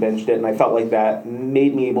Netflix and binged it, and I felt like that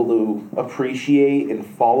made me able to appreciate and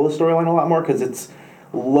follow the storyline a lot more, because it's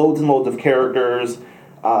loads and loads of characters.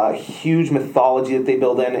 Huge mythology that they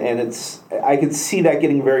build in, and I could see that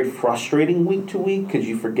getting very frustrating week to week because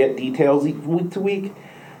you forget details week to week.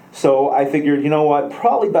 So I figured,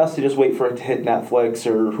 probably best to just wait for it to hit Netflix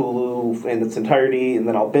or Hulu in its entirety, and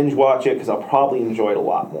then I'll binge watch it because I'll probably enjoy it a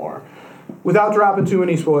lot more. Without dropping too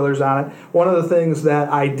many spoilers on it, one of the things that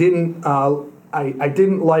I didn't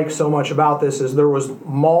like so much about this is there was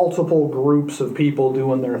multiple groups of people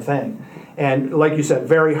doing their thing. And like you said,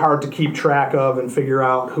 very hard to keep track of and figure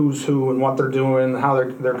out who's who and what they're doing, how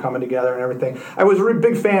they're coming together and everything. I was a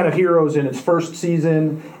big fan of Heroes in its first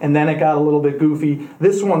season, and then it got a little bit goofy.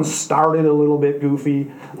 This one started a little bit goofy,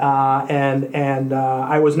 and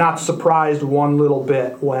I was not surprised one little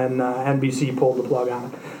bit when NBC pulled the plug on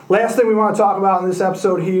it. Last thing we want to talk about in this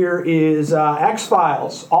episode here is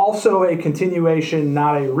X-Files, also a continuation,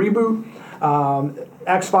 not a reboot.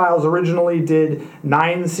 X-Files originally did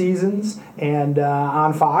 9 seasons and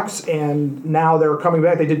on Fox, and now they're coming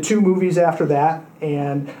back. They did 2 movies after that,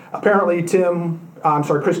 and apparently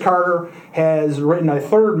Chris Carter has written a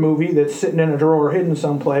 3rd movie that's sitting in a drawer hidden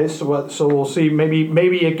someplace. So we'll see.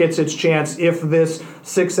 Maybe it gets its chance if this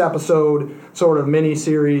 6-episode sort of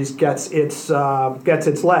mini-series gets its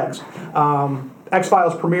legs.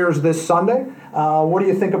 X-Files premieres this Sunday. What do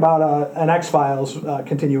you think about an X-Files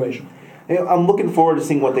continuation? I'm looking forward to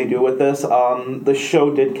seeing what they do with this. The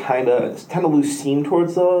show did kind of lose steam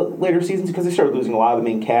towards the later seasons because they started losing a lot of the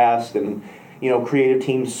main cast, and creative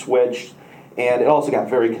teams switched, and it also got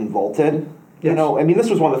very convoluted. Yes. This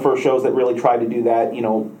was one of the first shows that really tried to do that,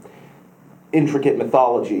 intricate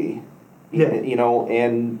mythology. Yeah.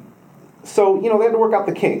 And so they had to work out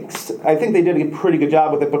the kinks. I think they did a pretty good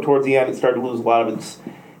job with it, but towards the end, it started to lose a lot of its,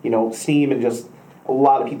 steam, and just a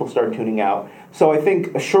lot of people started tuning out. So I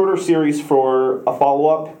think a shorter series for a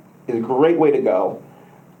follow-up is a great way to go.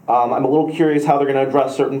 I'm a little curious how they're going to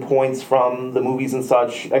address certain points from the movies and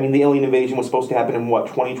such. The alien invasion was supposed to happen in,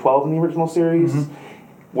 2012 in the original series? Mm-hmm.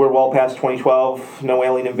 We're well past 2012, no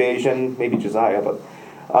alien invasion, maybe Josiah, but...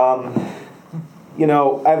 You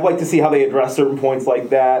know, I'd like to see how they address certain points like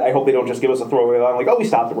that. I hope they don't just give us a throwaway line like, "Oh, we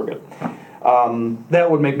stopped it, we're good."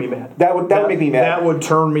 That would make me mad. That would make me mad. That would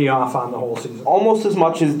turn me off on the whole season. Almost as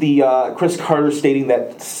much as the Chris Carter stating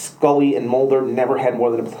that Scully and Mulder never had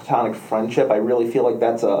more than a platonic friendship. I really feel like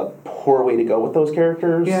that's a poor way to go with those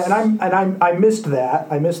characters. Yeah, and I missed that.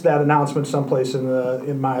 I missed that announcement someplace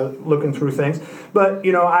in my looking through things. But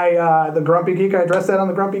you know, the Grumpy Geek. I addressed that on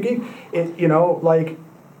the Grumpy Geek.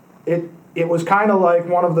 It was kind of like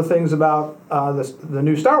one of the things about the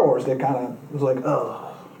new Star Wars that kind of was like, ugh.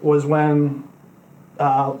 Was when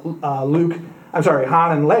Han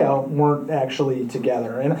and Leia weren't actually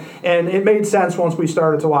together, and it made sense once we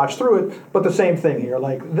started to watch through it. But the same thing here,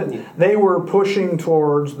 like they were pushing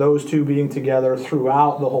towards those two being together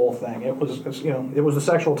throughout the whole thing. It was the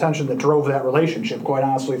sexual tension that drove that relationship, quite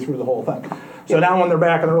honestly, through the whole thing. So now when they're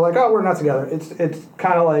back and they're like, oh, we're not together, it's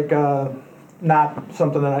kind of like not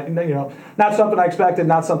something that not something I expected,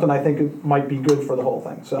 not something I think it might be good for the whole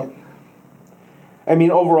thing. So. I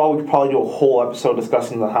mean, overall, we could probably do a whole episode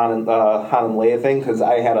discussing the Han and Leia thing, because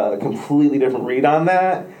I had a completely different read on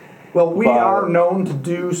that. Well, we are known to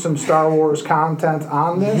do some Star Wars content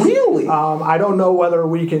on this. Really? I don't know whether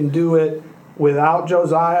we can do it without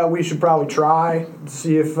Josiah. We should probably try to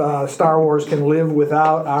see if Star Wars can live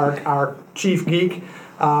without our chief geek.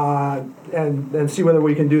 And see whether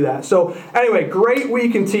we can do that. So anyway, great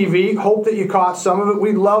week in TV. Hope that you caught some of it.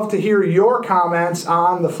 We'd love to hear your comments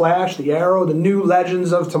on The Flash, The Arrow, the new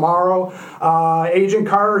Legends of Tomorrow, Agent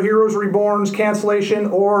Carter, Heroes Reborn's cancellation,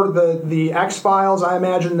 or the X-Files. I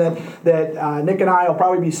imagine that Nick and I will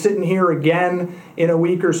probably be sitting here again in a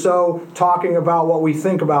week or so talking about what we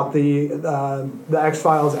think about the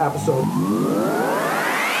X-Files episode.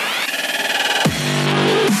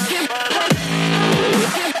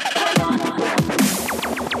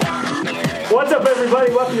 What's up,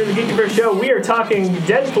 everybody? Welcome to the Geekiverse Show. We are talking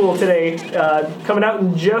Deadpool today, coming out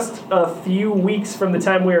in just a few weeks from the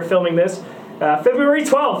time we are filming this. February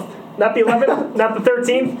 12th, not the 11th, not the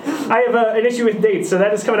 13th. I have an issue with dates, so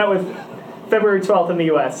that is coming out with February 12th in the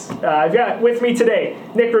U.S. I've got with me today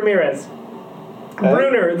Nick Ramirez,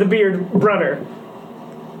 Bruner the Beard Brunner,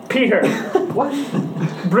 Peter. What?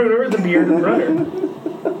 Bruner the Beard Brunner.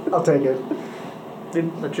 I'll take it.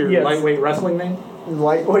 That's your lightweight wrestling name?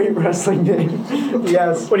 Lightweight wrestling name.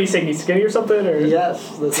 Yes. What do you say? He's skinny or something? Or?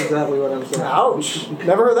 Yes, that's exactly what I'm saying. Ouch.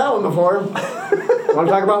 Never heard that one before. Want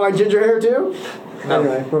to talk about my ginger hair too? No.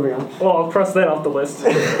 Anyway, moving on. Well, I'll cross that off the list.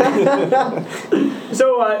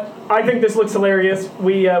 So, I think this looks hilarious.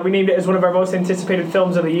 We named it as one of our most anticipated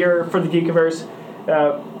films of the year for the Geekiverse.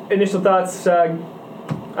 Initial thoughts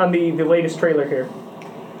on the latest trailer here?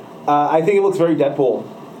 I think it looks very Deadpool.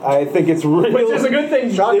 I think it's really... Which is a good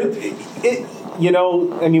thing.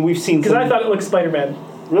 I mean, we've seen because I thought it looked Spider-Man.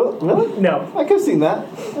 Really? No. I could have seen that.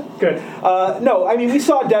 Good. No, I mean, we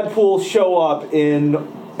saw Deadpool show up in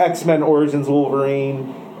X-Men Origins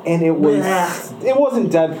Wolverine, and it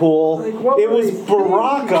wasn't Deadpool. Like, it was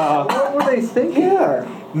Baraka. What were they thinking? Yeah.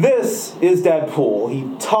 This is Deadpool.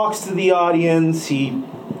 He talks to the audience. He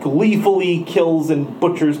gleefully kills and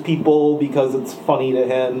butchers people because it's funny to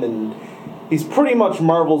him, and he's pretty much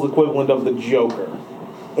Marvel's equivalent of the Joker.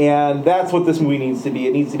 And that's what this movie needs to be.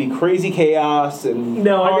 It needs to be crazy chaos and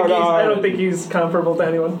no, I don't think he's comparable to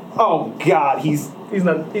anyone. Oh God, he's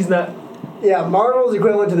not. Yeah, Marvel's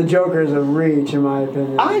equivalent to the Joker is a reach, in my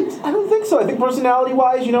opinion. I don't think so. I think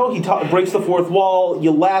personality-wise, he breaks the fourth wall.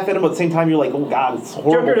 You laugh at him, but at the same time, you're like, oh God, it's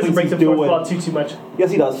horrible. Joker doesn't break the fourth wall too much.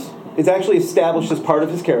 Yes, he does. It's actually established as part of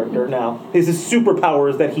his character now. His superpower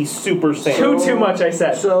is that he's super sane. Too much, I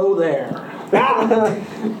said. So there.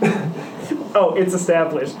 Oh, it's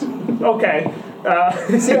established. Okay.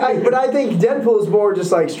 See, but I think Deadpool is more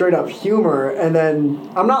just like straight up humor, and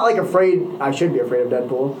then I'm not like afraid. I should be afraid of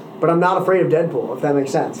Deadpool, but I'm not afraid of Deadpool, if that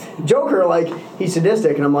makes sense. Joker, like, he's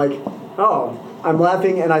sadistic, and I'm like, oh, I'm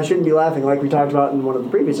laughing, and I shouldn't be laughing, like we talked about in one of the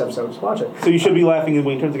previous episodes. Watch it. So you should be laughing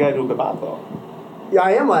when he turns the guy into a kebab, though. Yeah,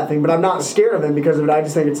 I am laughing, but I'm not scared of him because of it. I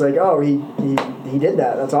just think it's like, oh, he did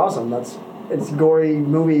that. That's awesome. It's gory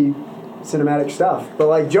movie cinematic stuff. But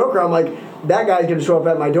like Joker, I'm like, that guy's gonna show up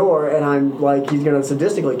at my door, and I'm like, he's gonna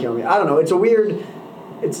sadistically kill me. I don't know. It's a weird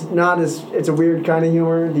kind of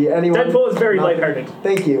humor. Deadpool is very lighthearted.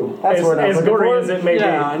 Thank you. That's what I'm as gory as it may be.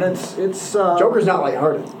 Yeah, and it's Joker's not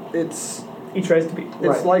lighthearted. He tries to be.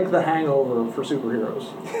 It's like The Hangover for superheroes.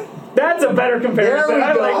 That's a better comparison. There we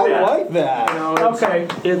I go. like that. I like that.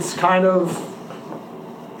 Okay. It's kind of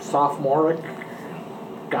sophomoric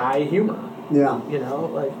guy humor. Yeah.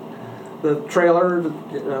 Like the trailer,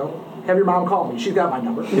 have your mom call me. She's got my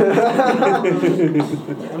number. I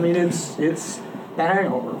mean, it's The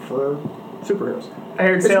Hangover for superheroes. I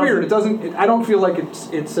heard It's sales. weird. It doesn't. I don't feel like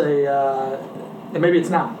it's a. And maybe it's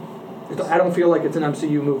not. I don't feel like it's an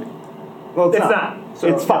MCU movie. Well, It's not. So,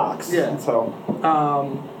 it's Fox. Yeah. So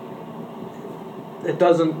It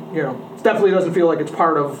doesn't. It definitely doesn't feel like it's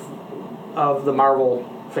part of the Marvel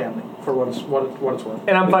family for what it's worth.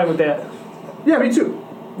 And I'm fine with that. Yeah, me too.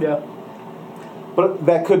 Yeah. but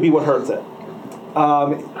that could be what hurts it.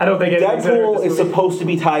 I don't think anything's gonna hurt Deadpool this is movie. supposed to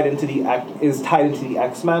be tied into the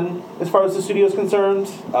X-Men as far as the studio's concerned.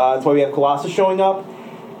 That's why we have Colossus showing up,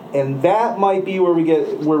 and that might be where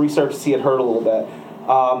we start to see it hurt a little bit.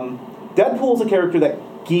 Deadpool's a character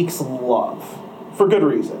that geeks love for good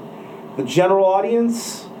reason. The general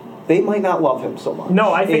audience, they might not love him so much.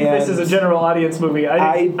 No, I think this is a general audience movie.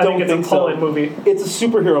 I think it's a pull-in movie. It's a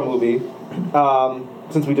superhero movie.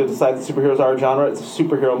 Since we did decide that superheroes are a genre, it's a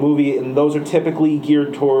superhero movie, and those are typically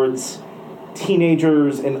geared towards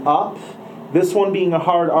teenagers and up. This one being a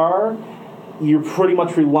hard R, you're pretty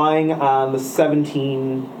much relying on the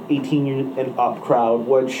 17, 18 and up crowd,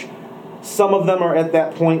 which some of them are at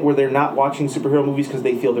that point where they're not watching superhero movies because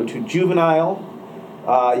they feel they're too juvenile.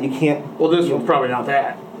 You can't... Well, this one's probably not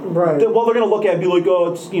that. Right. Well, they're going to look at it and be like,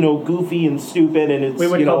 oh, it's, goofy and stupid, and it's, We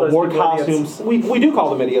would call those more people costumes. We do call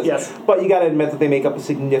them idiots. Yes. But you got to admit that they make up a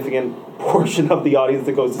significant portion of the audience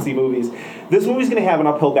that goes to see movies. This movie's going to have an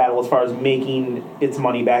uphill battle as far as making its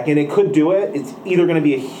money back, and it could do it. It's either going to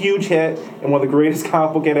be a huge hit and one of the greatest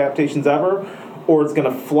comic book adaptations ever, or it's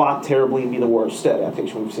going to flop terribly and be the worst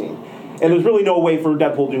adaptation we've seen. And there's really no way for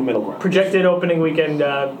Deadpool to do middle ground. Projected opening weekend,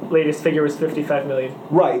 latest figure was $55 million.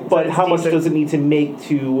 Right, but it's how much decent. does it need to make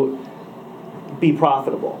to be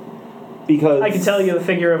profitable? Because I can tell you the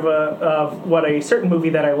figure of what a certain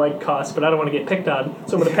movie that I like costs, but I don't want to get picked on,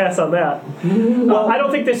 so I'm going to pass on that. Well, I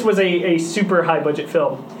don't think this was a super high budget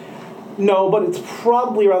film. No, but it's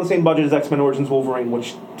probably around the same budget as X-Men Origins Wolverine,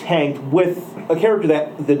 which tanked with a character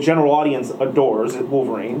that the general audience adores,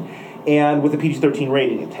 Wolverine, and with a PG-13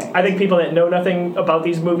 rating, it tanked. I think people that know nothing about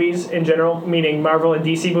these movies in general, meaning Marvel and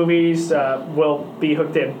DC movies, will be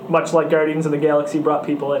hooked in, much like Guardians of the Galaxy brought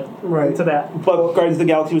people in to that. But Guardians of the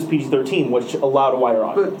Galaxy was PG-13, which allowed a wider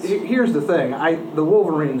audience. But here's the thing: the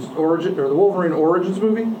Wolverine Origins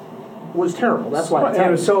movie was terrible. That's why it tanked.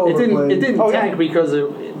 It was so it didn't overplayed. tank because it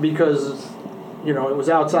was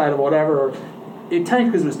outside of whatever. It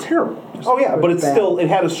tanked because it was terrible. Oh yeah, but it's bad. still, it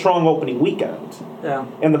had a strong opening weekend. Yeah.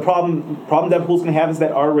 And the problem Deadpool's going to have is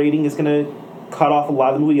that R rating is going to cut off a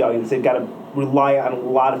lot of the movie audience. They've got to rely on a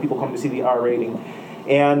lot of people coming to see the R rating.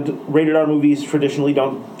 And rated R movies traditionally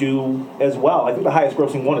don't do as well. I think the highest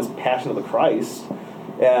grossing one is Passion of the Christ.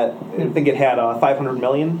 I think it had a $500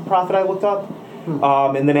 million profit I looked up.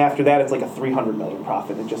 And then after that, it's like a $300 million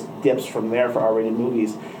profit. It just dips from there for R-rated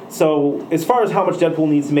movies. So as far as how much Deadpool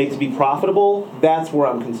needs to make to be profitable, that's where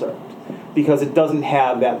I'm concerned. Because it doesn't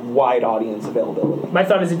have that wide audience availability. My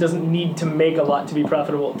thought is it doesn't need to make a lot to be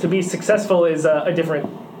profitable. To be successful is a different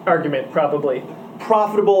argument, probably.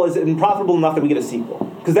 Profitable enough that we get a sequel.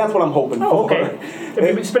 Because that's what I'm hoping for. Oh, okay.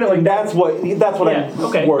 If you spin it like and that's what I'm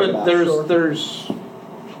okay. worried But about. there's.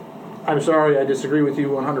 I'm sorry, I disagree with you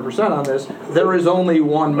 100% on this. There is only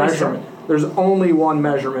one measurement. There's only one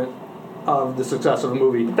measurement of the success of a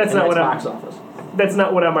movie. That's not what box office. That's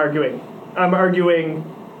not what I'm arguing. I'm arguing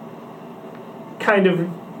kind of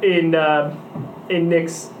in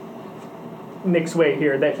Nick's way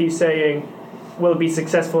here, that he's saying, will it be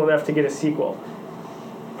successful enough to get a sequel?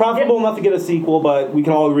 Profitable enough to get a sequel, but we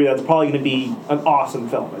can all agree that's probably going to be an awesome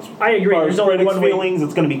film. I agree. There's only critics' one way. feelings,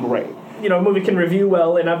 it's going to be great. A movie can review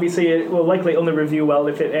well, and obviously it will likely only review well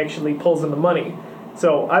if it actually pulls in the money.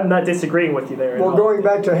 So I'm not disagreeing with you there. Well, going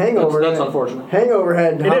back to Hangover. That's unfortunate. Hangover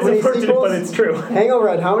had It how is many unfortunate, sequels? but it's true. Hangover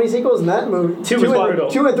had how many sequels in that movie? Two was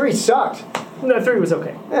brutal. 2 and 3 sucked. No, 3 was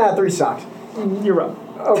okay. Yeah, 3 sucked. You're wrong.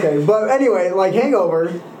 Okay, but anyway, like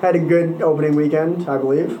Hangover had a good opening weekend, I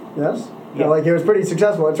believe. Yes. Yeah. Like it was pretty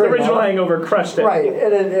successful. It's The rated original R. Hangover crushed it. Right,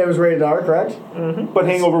 and it was rated R, correct? But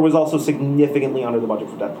Hangover was also significantly under the budget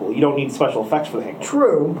for Deadpool. You don't need special effects for the Hangover.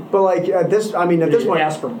 True, but like at this point,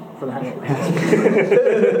 aspirin for the hangover.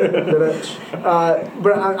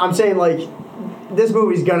 but I'm saying like this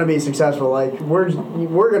movie's gonna be successful. Like I'm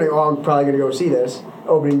probably gonna go see this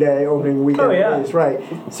opening weekend. Oh, yeah. Release, right.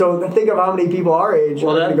 So think of how many people our age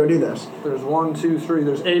are gonna go do this. There's 1, 2, 3.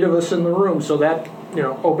 There's 8 of us in the room, so that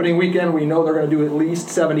opening weekend, we know they're going to do at least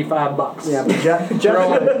 $75. Yeah, but Jeff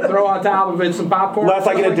throw on top of it some popcorn. Less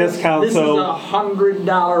I get a discount. This so is a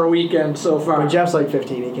 $100 weekend so far. but Jeff's like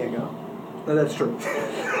 15, he can't go. That's true.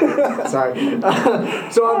 Sorry.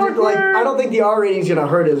 So I'm just like, I don't think the R rating's gonna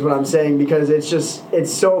hurt, is what I'm saying, because it's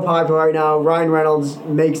so popular right now. Ryan Reynolds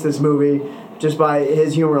makes this movie. just by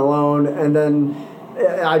his humor alone, and then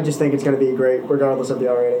I just think it's going to be great, regardless of the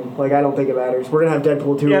R rating. Like, I don't think it matters. We're going to have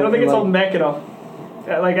Deadpool 2. Yeah, I don't think it's holding back at all.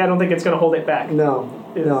 Like, I don't think it's going to hold it back. No,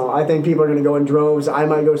 I think people are going to go in droves. I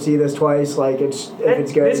might go see this twice. Like, it's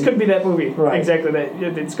good. This could be that movie. Right. Exactly.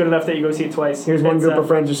 That it's good enough that you go see it twice. Here's one group of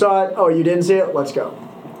friends who saw it. Oh, you didn't see it? Let's go.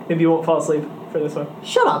 Maybe you won't fall asleep for this one.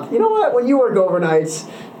 Shut up. You know what? When you work overnights,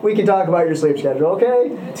 we can talk about your sleep schedule,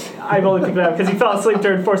 okay? I've only picked it up because he fell asleep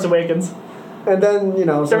during Force Awakens. And then, you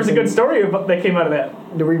know... There was a good story that came out of that.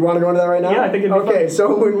 Do we want to go into that right now? Yeah, I think it'd be Okay,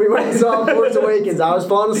 so when we went and saw Force Awakens, I was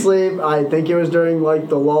falling asleep. I think it was during, like,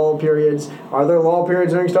 the lull periods. Are there lull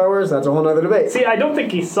periods during Star Wars? That's a whole other debate. See, I don't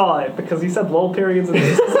think he saw it because he said lull periods and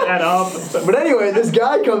it just add up. But anyway, this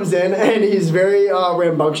guy comes in and he's very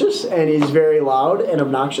rambunctious and he's very loud and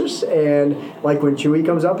obnoxious. And, like, when Chewie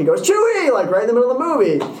comes up, he goes, Chewie! Like, right in the middle of the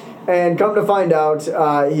movie. And come to find out,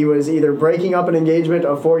 he was either breaking up an engagement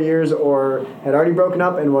of 4 years or had already broken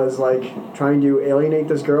up and was, like, trying to alienate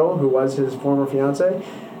this girl who was his former fiancée.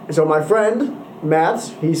 So my friend,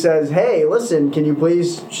 Matt, he says, hey, listen, can you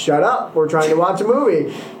please shut up? We're trying to watch a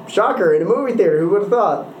movie. Shocker, in a movie theater, who would have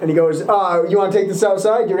thought? And he goes, you want to take this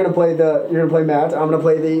outside? You're gonna play Matt. I'm gonna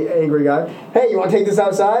play the angry guy. Hey, you want to take this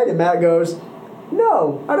outside? And Matt goes,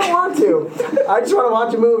 no, I don't want to. I just want to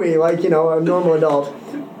watch a movie like, you know, a normal adult.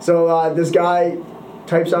 So this guy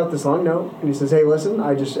types out this long note, and he says, hey, listen,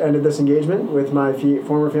 I just ended this engagement with my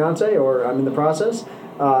former fiancé, or I'm in the process.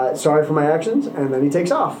 Sorry for my actions. And then he takes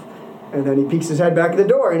off. And then he peeks his head back at the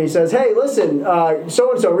door, and he says, hey, listen,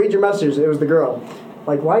 so-and-so, read your messages. It was the girl.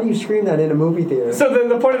 Like, why do you scream that in a movie theater? So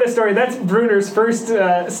the point of the story, that's Bruner's first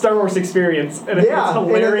Star Wars experience. And it's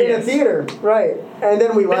hilarious. In a theater, right. And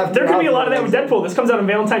then we laughed. There could be a lot of that with Deadpool. This comes out on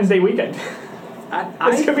Valentine's Day weekend.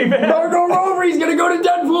 This could be bad. Margot Robbie's going to go to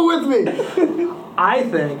Deadpool with me. I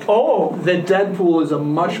think that Deadpool is a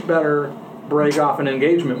much better break off an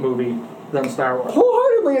engagement movie than Star Wars.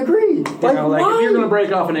 Wholeheartedly agreed. If you're going to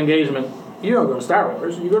break off an engagement, you don't go to Star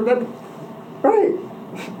Wars, you go to Deadpool. Right.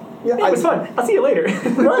 Yeah, it was fun. I'll see you later.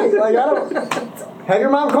 Right. Like, I don't... Have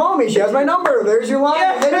your mom call me. She has my number. There's your line.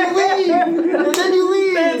 Yeah. And then you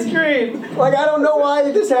leave. That's great. Like, I don't know why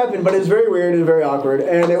this happened, but it's very weird and very awkward.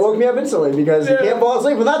 And it woke me up instantly because you can't fall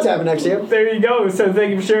asleep when that's happening next to you. There you go. So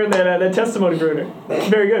thank you for sharing that testimony, Bruner.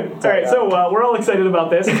 Very good. All right, so we're all excited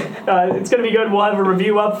about this. It's going to be good. We'll have a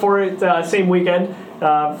review up for it same weekend.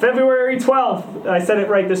 February 12th. I said it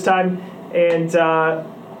right this time. And...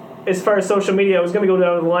 as far as social media, I was going to go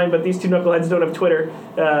down the line, but these two knuckleheads don't have Twitter.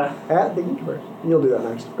 At the Geekiverse. You'll do that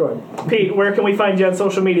next. Go ahead. Pete, where can we find you on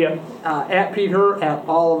social media? At Pete Her at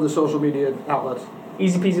all of the social media outlets.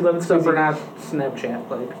 Easy peasy lemon squeezy. Except for not Snapchat.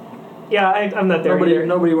 Like, yeah, I'm not there either.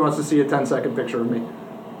 Nobody wants to see a 10-second picture of me.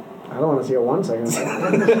 I don't want to see a 1 second.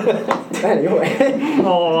 Anyway.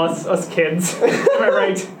 Oh, us kids. Am I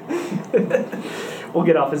right? We'll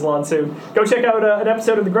get off his lawn soon. Go check out an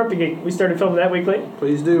episode of The Grumpy Geek. We started filming that weekly.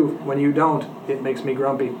 Please do. When you don't, it makes me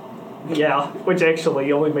grumpy. Yeah, which actually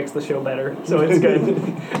only makes the show better, so it's good.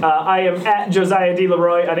 I am at Josiah D.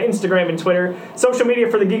 Leroy on Instagram and Twitter. Social media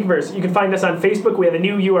for the Geekiverse. You can find us on Facebook. We have a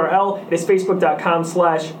new URL. It is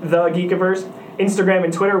facebook.com/thegeekiverse. Instagram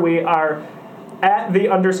and Twitter, we are at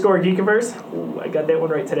 _Geekiverse. Ooh, I got that one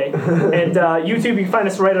right today. And YouTube, you can find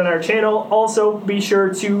us right on our channel. Also, be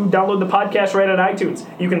sure to download the podcast right on iTunes.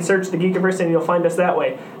 You can search the Geekiverse and you'll find us that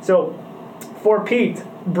way. So, for Pete,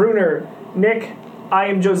 Bruner, Nick, I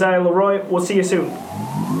am Josiah Leroy. We'll see you soon.